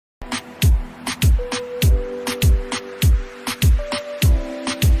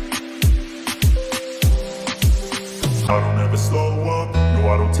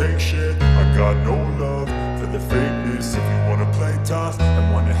take shit. I got no love for the fakeness. If you wanna play tough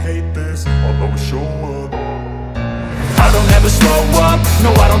and wanna hate this, I'll always show up. I don't ever slow up, no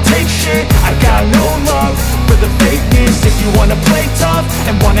I don't take shit. I got no love for the fakeness. If you wanna play tough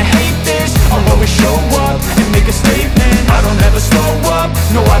and wanna hate this, I'll always show up and make a statement. I don't ever slow up,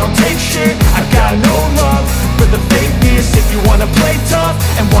 no I don't take shit. I got no love for the fakeness. If you wanna play tough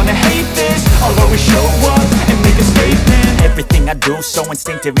and wanna hate this, I'll always show up and make a statement. Everything I do so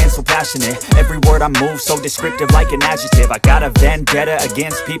instinctive and so passionate. Every word I move so descriptive like an adjective. I got a vendetta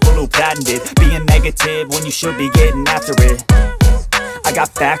against people who patented being negative when you should be getting after it. I got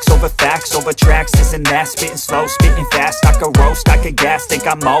facts over tracks, this and that. Spitting slow, spitting fast, I could roast, I could gas. Think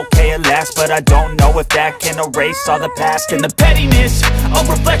I'm okay at last, but I don't know if that can erase all the past. And the pettiness, a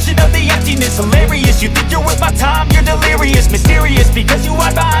reflection of the emptiness. Hilarious, you think you're worth my time, you're delirious. Mysterious, because you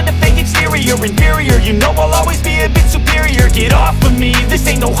hide behind a fake exterior. Inferior, you know I'll always be a bit superior. Get off of me, this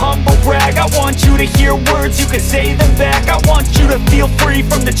ain't no humble brag. I want you to hear words, you can say them back. I want you to feel free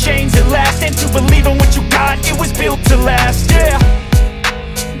from the chains at last, and to believe in what you got, it was built to last, yeah.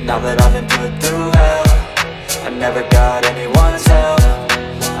 Now that I've been put through hell, I never got any